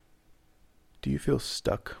Do you feel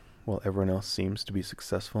stuck while everyone else seems to be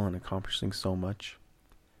successful and accomplishing so much?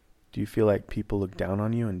 Do you feel like people look down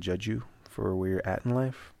on you and judge you for where you're at in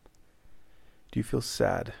life? Do you feel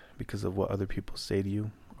sad because of what other people say to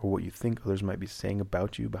you or what you think others might be saying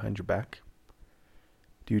about you behind your back?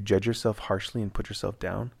 Do you judge yourself harshly and put yourself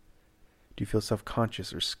down? Do you feel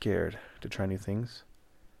self-conscious or scared to try new things?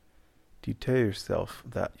 Do you tell yourself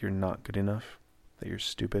that you're not good enough, that you're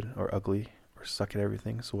stupid or ugly or suck at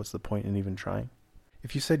everything, so what's the point in even trying?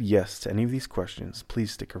 If you said yes to any of these questions,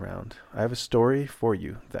 please stick around. I have a story for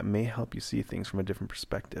you that may help you see things from a different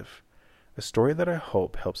perspective. A story that I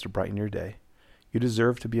hope helps to brighten your day. You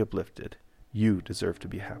deserve to be uplifted. You deserve to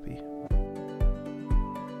be happy.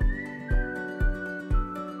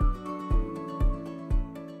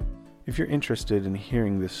 If you're interested in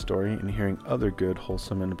hearing this story and hearing other good,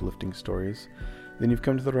 wholesome, and uplifting stories, then you've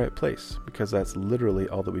come to the right place, because that's literally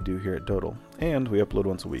all that we do here at Dodal, and we upload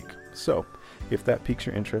once a week. So, if that piques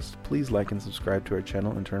your interest, please like and subscribe to our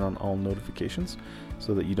channel and turn on all notifications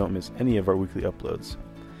so that you don't miss any of our weekly uploads.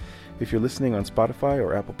 If you're listening on Spotify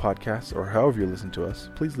or Apple Podcasts, or however you listen to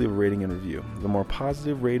us, please leave a rating and review. The more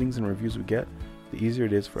positive ratings and reviews we get, the easier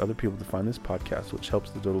it is for other people to find this podcast, which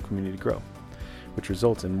helps the Dodal community grow, which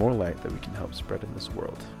results in more light that we can help spread in this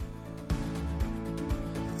world.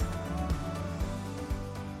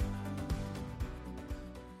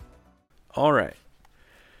 All right.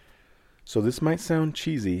 So this might sound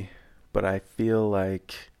cheesy, but I feel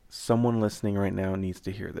like someone listening right now needs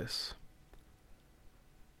to hear this.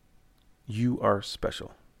 You are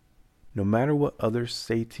special. No matter what others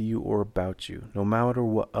say to you or about you, no matter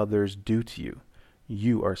what others do to you,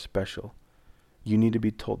 you are special. You need to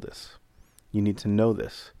be told this. You need to know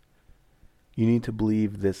this. You need to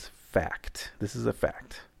believe this fact. This is a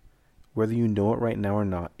fact. Whether you know it right now or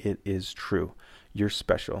not, it is true. You're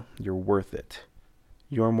special. You're worth it.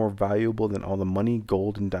 You are more valuable than all the money,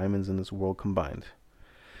 gold, and diamonds in this world combined.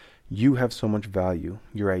 You have so much value.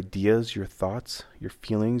 Your ideas, your thoughts, your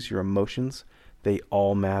feelings, your emotions, they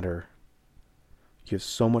all matter. You have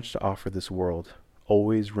so much to offer this world.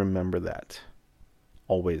 Always remember that.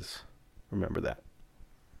 Always remember that.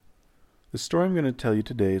 The story I'm going to tell you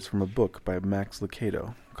today is from a book by Max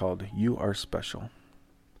Lucado called You Are Special.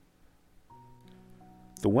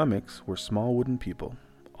 The Wemmicks were small wooden people.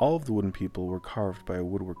 All of the wooden people were carved by a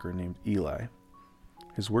woodworker named Eli.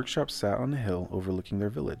 His workshop sat on a hill overlooking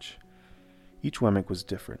their village. Each Wemmick was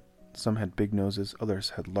different. Some had big noses,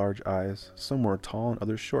 others had large eyes, some were tall and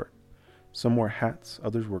others short. Some wore hats,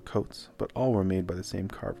 others wore coats, but all were made by the same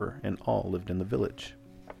carver, and all lived in the village.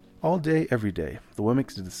 All day, every day, the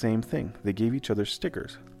Wemmicks did the same thing. They gave each other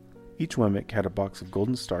stickers. Each Wemmick had a box of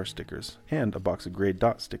golden star stickers and a box of gray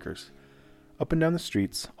dot stickers. Up and down the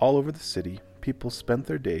streets, all over the city, people spent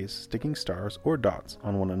their days sticking stars or dots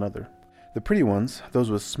on one another. The pretty ones,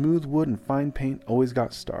 those with smooth wood and fine paint, always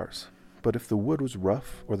got stars. But if the wood was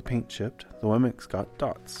rough or the paint chipped, the Wemmicks got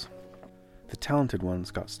dots. The talented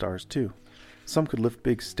ones got stars too. Some could lift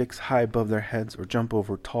big sticks high above their heads or jump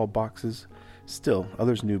over tall boxes. Still,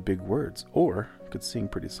 others knew big words or could sing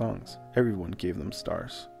pretty songs. Everyone gave them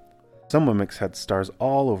stars. Some Wemmicks had stars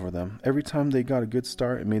all over them. Every time they got a good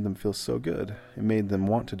star, it made them feel so good. It made them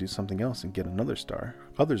want to do something else and get another star.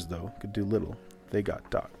 Others, though, could do little. They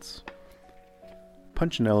got dots.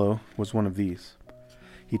 Punchinello was one of these.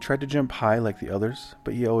 He tried to jump high like the others,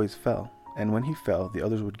 but he always fell. And when he fell, the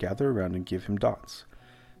others would gather around and give him dots.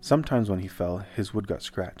 Sometimes when he fell, his wood got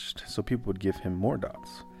scratched, so people would give him more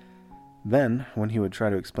dots. Then, when he would try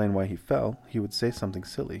to explain why he fell, he would say something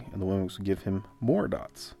silly, and the Wemmicks would give him more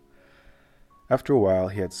dots. After a while,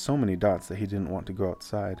 he had so many dots that he didn't want to go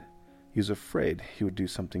outside. He was afraid he would do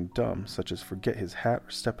something dumb, such as forget his hat or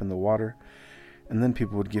step in the water, and then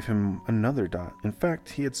people would give him another dot. In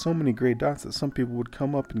fact, he had so many gray dots that some people would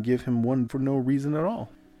come up and give him one for no reason at all.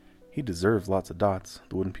 He deserves lots of dots,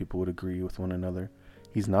 the wooden people would agree with one another.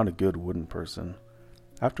 He's not a good wooden person.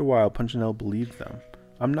 After a while, Punchinello believed them.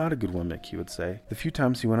 I'm not a good Wemmick, he would say. The few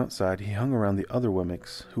times he went outside, he hung around the other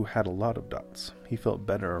Wemmicks who had a lot of dots. He felt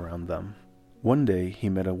better around them. One day, he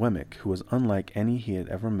met a Wemmick who was unlike any he had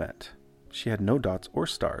ever met. She had no dots or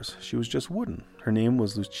stars. She was just wooden. Her name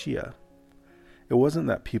was Lucia. It wasn't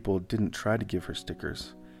that people didn't try to give her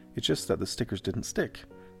stickers. It's just that the stickers didn't stick.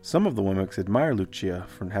 Some of the Wemmicks admired Lucia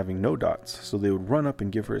for having no dots, so they would run up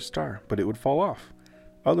and give her a star, but it would fall off.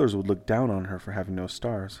 Others would look down on her for having no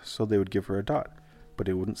stars, so they would give her a dot, but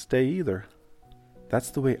it wouldn't stay either.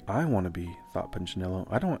 That's the way I want to be, thought Punchinello.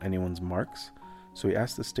 I don't want anyone's marks. So he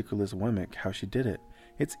asked the stickerless Wemmick how she did it.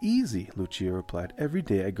 It's easy, Lucia replied. Every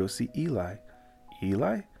day I go see Eli.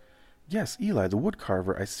 Eli? Yes, Eli, the wood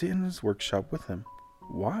carver. I sit in his workshop with him.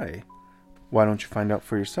 Why? Why don't you find out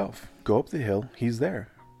for yourself? Go up the hill, he's there.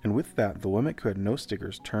 And with that, the Wemmick who had no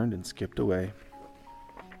stickers turned and skipped away.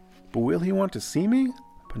 But will he want to see me?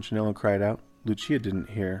 Punchinello cried out. Lucia didn't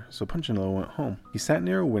hear, so Punchinello went home. He sat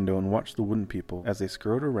near a window and watched the wooden people as they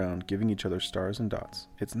scurried around, giving each other stars and dots.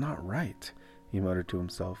 It's not right, he muttered to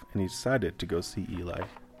himself, and he decided to go see Eli.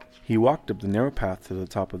 He walked up the narrow path to the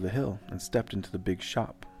top of the hill and stepped into the big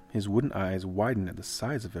shop. His wooden eyes widened at the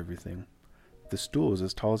size of everything. The stool was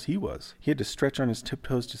as tall as he was. He had to stretch on his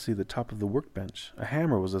tiptoes to see the top of the workbench. A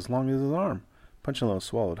hammer was as long as his arm. Punchinello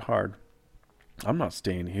swallowed hard. I'm not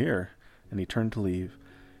staying here, and he turned to leave.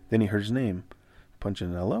 Then he heard his name.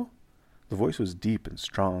 Punchinello? The voice was deep and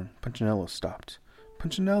strong. Punchinello stopped.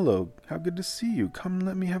 Punchinello, how good to see you. Come and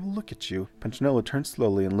let me have a look at you. Punchinello turned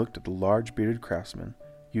slowly and looked at the large bearded craftsman.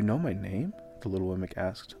 You know my name? The little Wemmick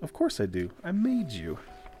asked. Of course I do. I made you.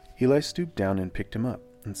 Eli stooped down and picked him up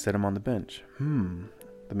and set him on the bench.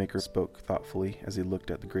 The maker spoke thoughtfully as he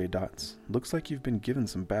looked at the gray dots. Looks like you've been given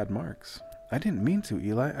some bad marks. I didn't mean to,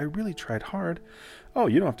 Eli. I really tried hard. Oh,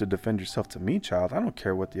 you don't have to defend yourself to me, child. I don't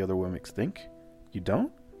care what the other Wemmicks think. You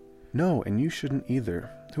don't? No, and you shouldn't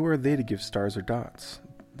either. Who are they to give stars or dots?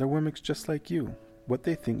 They're Wemmicks just like you. What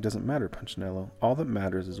they think doesn't matter, Punchinello. All that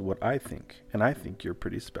matters is what I think, and I think you're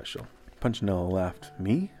pretty special. Punchinello laughed.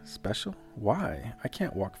 Me? Special? Why? I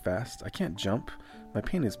can't walk fast. I can't jump. My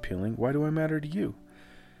paint is peeling. Why do I matter to you?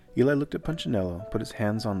 Eli looked at Punchinello, put his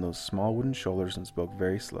hands on those small wooden shoulders, and spoke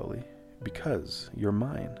very slowly. Because you're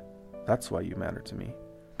mine. That's why you matter to me.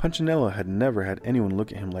 Punchinello had never had anyone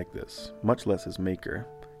look at him like this, much less his maker.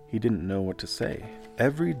 He didn't know what to say.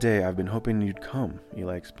 Every day I've been hoping you'd come,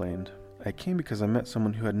 Eli explained. I came because I met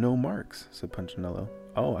someone who had no marks, said Punchinello.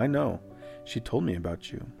 Oh, I know. She told me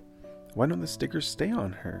about you. Why don't the stickers stay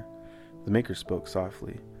on her? The maker spoke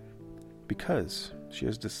softly. Because she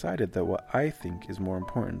has decided that what I think is more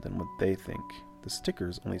important than what they think. The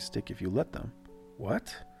stickers only stick if you let them.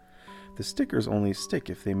 What? The stickers only stick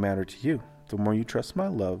if they matter to you. The more you trust my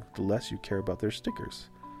love, the less you care about their stickers.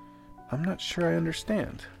 I'm not sure I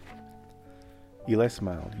understand. Eli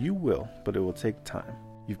smiled. You will, but it will take time.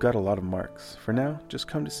 You've got a lot of marks. For now, just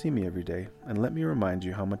come to see me every day, and let me remind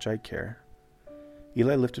you how much I care.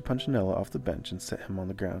 Eli lifted Punchinello off the bench and set him on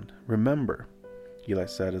the ground. Remember, Eli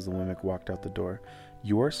said as the Wemmick walked out the door,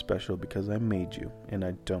 you are special because I made you, and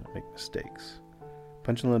I don't make mistakes.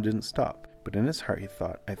 Punchinello didn't stop. But in his heart he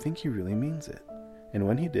thought, I think he really means it. And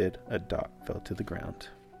when he did, a dot fell to the ground.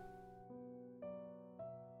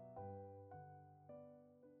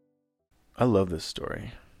 I love this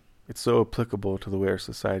story. It's so applicable to the way our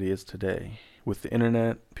society is today. With the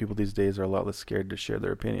internet, people these days are a lot less scared to share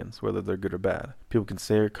their opinions, whether they're good or bad. People can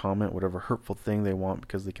say or comment whatever hurtful thing they want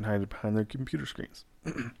because they can hide it behind their computer screens.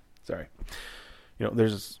 Sorry.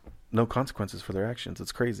 There's no consequences for their actions.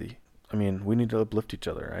 It's crazy. I mean, we need to uplift each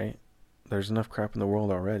other, right? There's enough crap in the world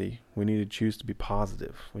already. We need to choose to be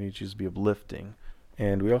positive. We need to choose to be uplifting.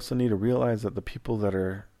 And we also need to realize that the people that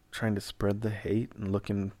are trying to spread the hate and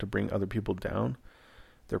looking to bring other people down,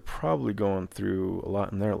 they're probably going through a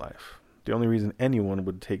lot in their life. The only reason anyone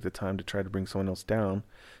would take the time to try to bring someone else down,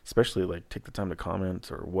 especially take the time to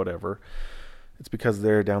comment or whatever, it's because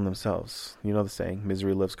they're down themselves. You know the saying,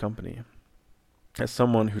 misery loves company. As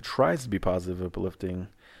someone who tries to be positive and uplifting,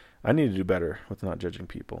 I need to do better with not judging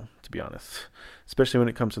people, to be honest, especially when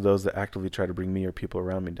it comes to those that actively try to bring me or people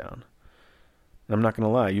around me down. And I'm not going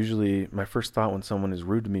to lie, usually my first thought when someone is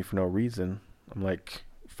rude to me for no reason, I'm like,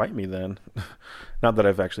 fight me then. Not that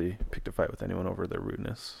I've actually picked a fight with anyone over their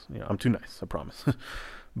rudeness. I'm too nice, I promise.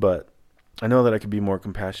 But I know that I could be more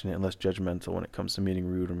compassionate and less judgmental when it comes to meeting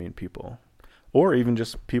rude or mean people. Or even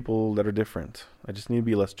just people that are different. I just need to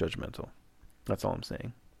be less judgmental. That's all I'm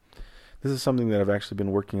saying. This is something that I've actually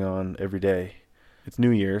been working on every day. It's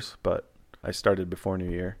New Year's, but I started before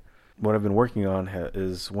New Year. What I've been working on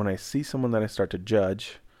is when I see someone that I start to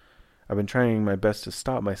judge, I've been trying my best to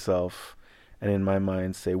stop myself and in my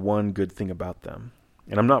mind say one good thing about them.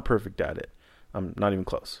 And I'm not perfect at it. I'm not even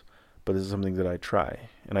close. But this is something that I try.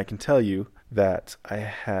 And I can tell you that I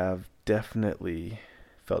have definitely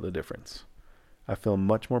felt a difference. I feel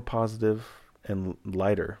much more positive and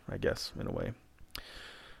lighter, I guess, in a way.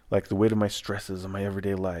 Like the weight of my stresses in my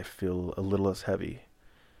everyday life feel a little less heavy.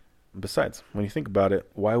 Besides, when you think about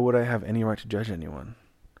it, why would I have any right to judge anyone?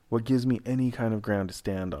 What gives me any kind of ground to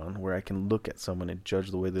stand on where I can look at someone and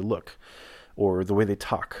judge the way they look, or the way they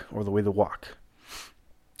talk, or the way they walk?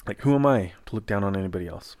 Who am I to look down on anybody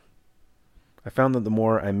else? I found that the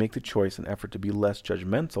more I make the choice and effort to be less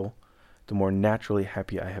judgmental, the more naturally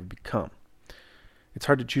happy I have become. It's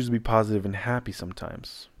hard to choose to be positive and happy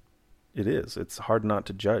sometimes. It is. It's hard not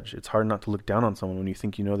to judge. It's hard not to look down on someone when you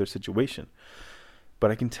think you know their situation.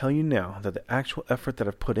 But I can tell you now that the actual effort that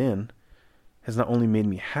I've put in has not only made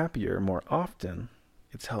me happier more often,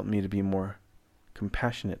 it's helped me to be more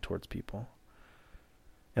compassionate towards people.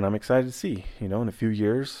 And I'm excited to see, in a few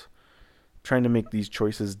years, trying to make these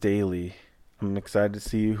choices daily, I'm excited to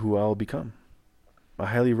see who I'll become. I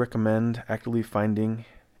highly recommend actively finding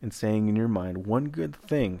and saying in your mind one good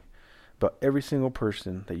thing about every single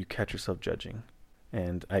person that you catch yourself judging.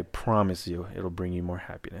 And I promise you, it'll bring you more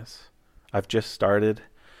happiness. I've just started.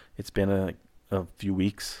 It's been a few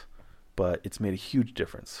weeks, but it's made a huge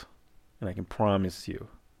difference. And I can promise you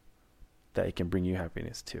that it can bring you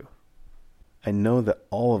happiness too. I know that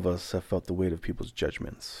all of us have felt the weight of people's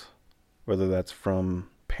judgments, whether that's from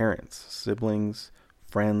parents, siblings,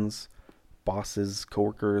 friends, bosses,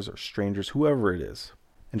 coworkers, or strangers, whoever it is.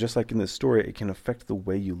 And just like in this story, it can affect the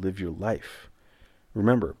way you live your life.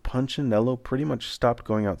 Remember, Punchinello pretty much stopped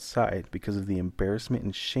going outside because of the embarrassment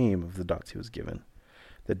and shame of the dots he was given,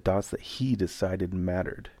 the dots that he decided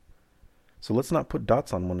mattered. So let's not put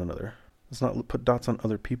dots on one another. Let's not put dots on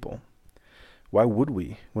other people. Why would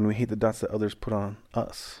we when we hate the dots that others put on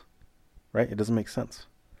us? Right? It doesn't make sense.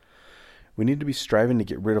 We need to be striving to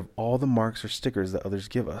get rid of all the marks or stickers that others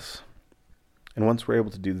give us. And once we're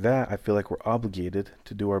able to do that, I feel like we're obligated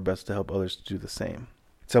to do our best to help others to do the same.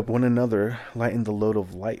 To help one another lighten the load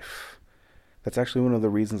of life. That's actually one of the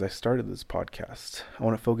reasons I started this podcast. I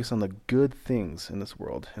want to focus on the good things in this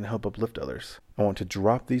world and help uplift others. I want to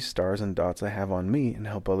drop these stars and dots I have on me and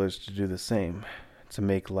help others to do the same, to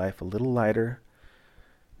make life a little lighter,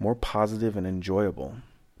 more positive and enjoyable.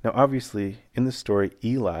 Now, obviously, in this story,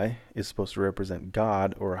 Eli is supposed to represent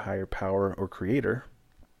God or a higher power or creator,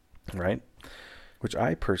 right? Which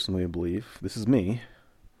I personally believe, this is me,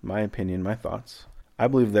 my opinion, my thoughts. I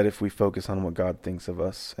believe that if we focus on what God thinks of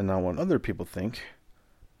us and not what other people think,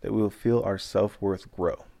 that we will feel our self-worth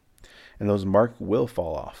grow, and those marks will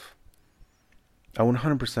fall off. I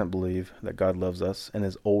 100% believe that God loves us and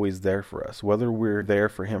is always there for us, whether we're there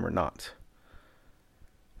for Him or not.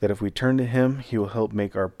 That if we turn to Him, He will help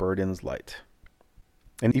make our burdens light.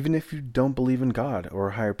 And even if you don't believe in God or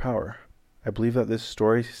a higher power, I believe that this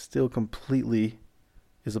story still completely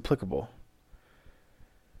is applicable.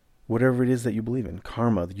 Whatever it is that you believe in,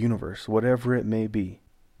 karma, the universe, whatever it may be,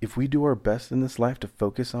 if we do our best in this life to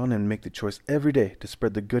focus on and make the choice every day to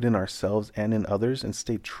spread the good in ourselves and in others and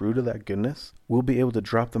stay true to that goodness, we'll be able to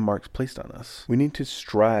drop the marks placed on us. We need to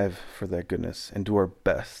strive for that goodness and do our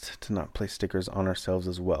best to not place stickers on ourselves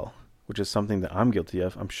as well, which is something that I'm guilty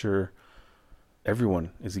of. I'm sure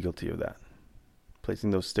everyone is guilty of that,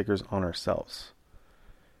 placing those stickers on ourselves.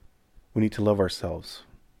 We need to love ourselves.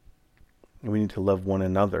 And we need to love one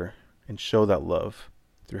another and show that love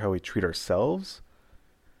through how we treat ourselves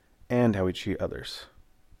and how we treat others.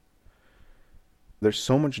 There's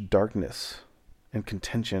so much darkness and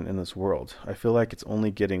contention in this world. I feel like it's only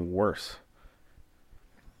getting worse.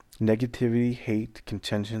 Negativity, hate,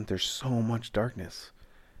 contention, there's so much darkness.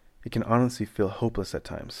 It can honestly feel hopeless at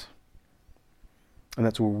times. And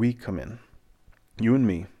that's where we come in. You and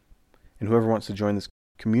me, and whoever wants to join this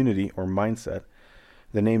community or mindset.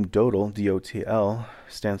 The name DOTL, D-O-T-L,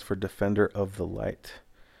 stands for Defender of the Light.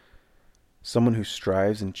 Someone who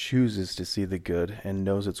strives and chooses to see the good and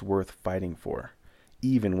knows it's worth fighting for,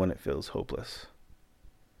 even when it feels hopeless.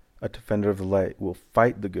 A defender of the light will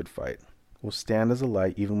fight the good fight, will stand as a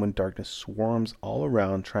light even when darkness swarms all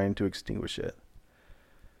around trying to extinguish it.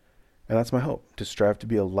 And that's my hope, to strive to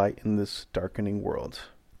be a light in this darkening world,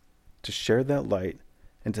 to share that light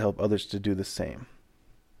and to help others to do the same.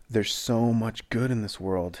 There's so much good in this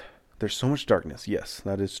world. There's so much darkness. Yes,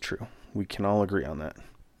 that is true. We can all agree on that.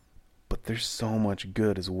 But there's so much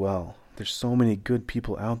good as well. There's so many good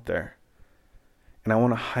people out there. And I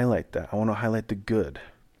want to highlight that. I want to highlight the good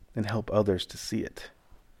and help others to see it.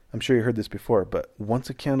 I'm sure you heard this before, but once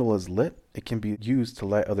a candle is lit, it can be used to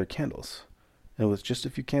light other candles. And with just a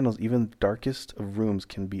few candles, even the darkest of rooms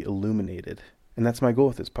can be illuminated. And that's my goal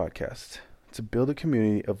with this podcast, to build a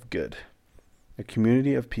community of good. A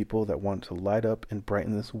community of people that want to light up and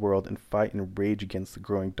brighten this world and fight and rage against the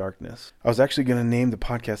growing darkness. I was actually going to name the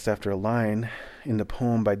podcast after a line in the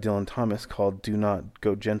poem by Dylan Thomas called "Do Not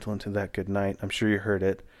Go Gentle Into That Good Night." I'm sure you heard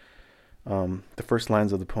it. The first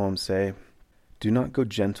lines of the poem say, "Do not go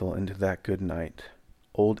gentle into that good night.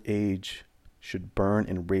 Old age should burn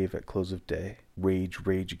and rave at close of day. Rage,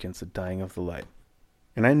 rage against the dying of the light."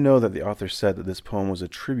 And I know that the author said that this poem was a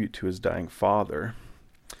tribute to his dying father.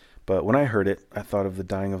 But when I heard it, I thought of the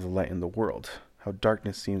dying of the light in the world, how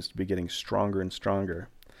darkness seems to be getting stronger and stronger,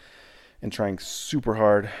 and trying super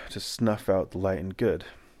hard to snuff out the light and good.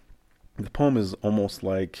 The poem is almost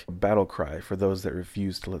like a battle cry for those that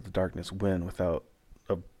refuse to let the darkness win without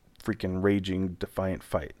a freaking raging, defiant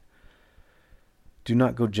fight. Do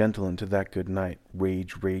not go gentle into that good night.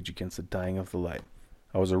 Rage, rage against the dying of the light.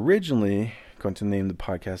 I was originally going to name the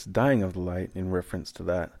podcast Dying of the Light in reference to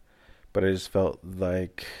that, but I just felt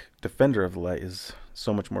like Defender of the Light is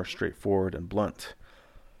so much more straightforward and blunt.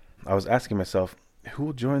 I was asking myself, who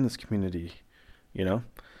will join this community, you know?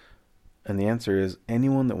 And the answer is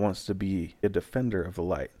anyone that wants to be a defender of the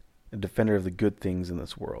light, a defender of the good things in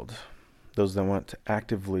this world. Those that want to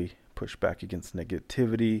actively push back against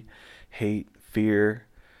negativity, hate, fear,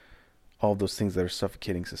 all those things that are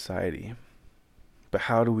suffocating society. But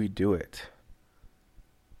how do we do it?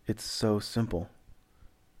 It's so simple.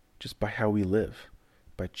 Just by how we live,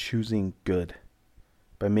 by choosing good,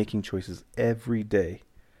 by making choices every day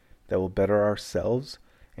that will better ourselves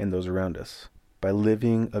and those around us, by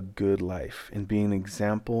living a good life and being an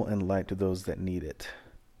example and light to those that need it.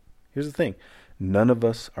 Here's the thing. None of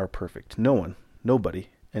us are perfect. No one, nobody,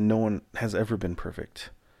 and no one has ever been perfect.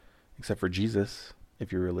 Except for Jesus,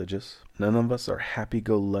 if you're religious. None of us are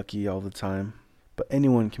happy-go-lucky all the time. But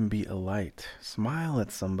anyone can be a light. Smile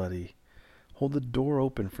at somebody. Hold the door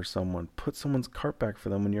open for someone. Put someone's cart back for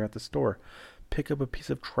them when you're at the store. Pick up a piece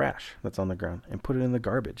of trash that's on the ground and put it in the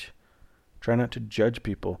garbage. Try not to judge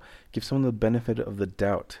people. Give someone the benefit of the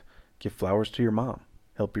doubt. Give flowers to your mom.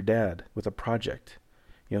 Help your dad with a project.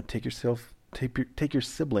 Take your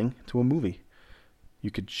sibling to a movie.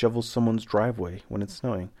 You could shovel someone's driveway when it's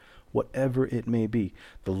snowing. Whatever it may be,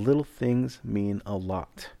 the little things mean a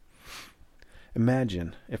lot.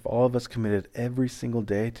 Imagine if all of us committed every single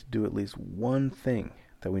day to do at least one thing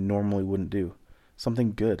that we normally wouldn't do.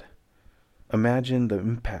 Something good. Imagine the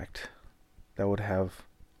impact that would have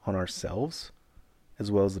on ourselves as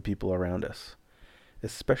well as the people around us,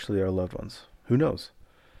 especially our loved ones. Who knows?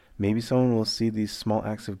 Maybe someone will see these small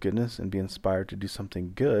acts of goodness and be inspired to do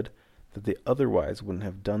something good that they otherwise wouldn't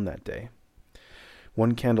have done that day.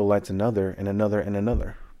 One candle lights another and another and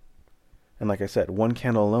another. And like I said, one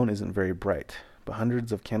candle alone isn't very bright, but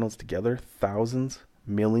hundreds of candles together, thousands,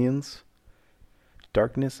 millions.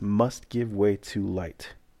 Darkness must give way to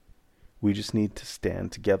light. We just need to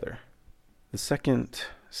stand together. The second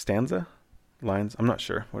stanza, lines, I'm not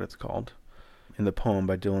sure what it's called, in the poem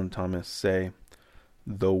by Dylan Thomas say,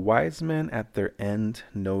 "Though wise men at their end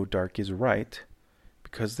know dark is right,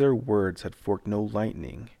 because their words had forked no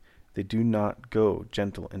lightning, they do not go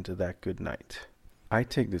gentle into that good night." I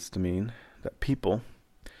take this to mean that people,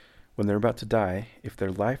 when they're about to die, if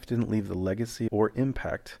their life didn't leave the legacy or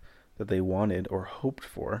impact that they wanted or hoped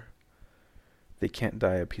for, they can't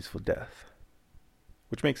die a peaceful death.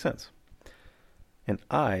 Which makes sense. And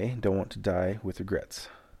I don't want to die with regrets.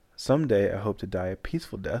 Someday I hope to die a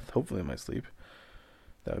peaceful death, hopefully in my sleep.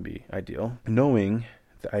 That would be ideal. Knowing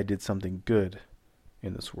that I did something good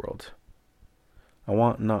in this world. I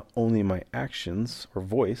want not only my actions or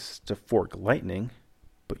voice to fork lightning,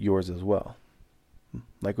 but yours as well.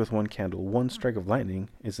 Like with one candle, one strike of lightning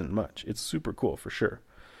isn't much. It's super cool for sure.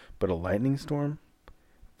 But a lightning storm?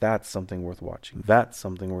 That's something worth watching. That's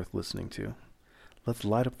something worth listening to. Let's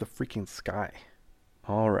light up the freaking sky.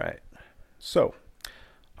 All right. So,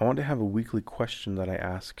 I want to have a weekly question that I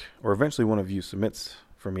ask, or eventually one of you submits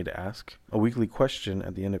for me to ask. A weekly question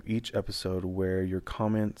at the end of each episode where your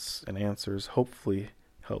comments and answers hopefully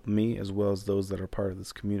help me as well as those that are part of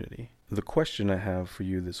this community. The question I have for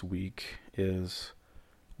you this week is,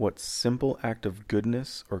 what simple act of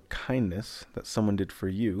goodness or kindness that someone did for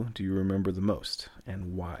you do you remember the most,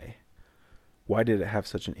 and why? Why did it have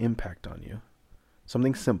such an impact on you?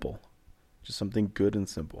 Something simple, just something good and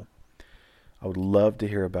simple. I would love to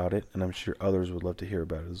hear about it, and I'm sure others would love to hear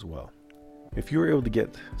about it as well. If you were able to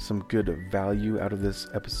get some good value out of this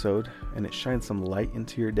episode and it shines some light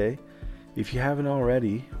into your day, if you haven't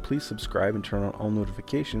already, please subscribe and turn on all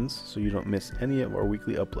notifications so you don't miss any of our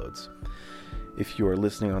weekly uploads. If you are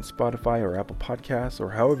listening on Spotify or Apple Podcasts or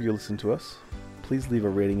however you listen to us, please leave a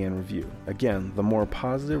rating and review. Again, the more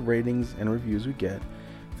positive ratings and reviews we get,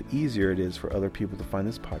 the easier it is for other people to find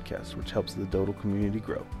this podcast, which helps the Dodal community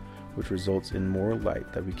grow, which results in more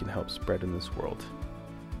light that we can help spread in this world.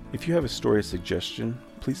 If you have a story or suggestion,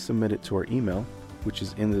 please submit it to our email, which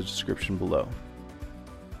is in the description below.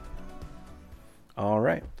 All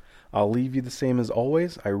right. I'll leave you the same as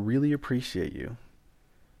always. I really appreciate you.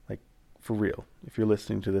 Like, for real. If you're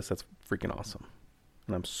listening to this, that's freaking awesome.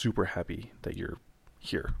 And I'm super happy that you're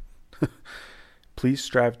here. Please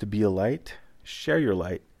strive to be a light, share your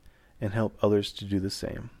light, and help others to do the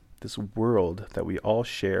same. This world that we all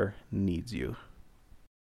share needs you.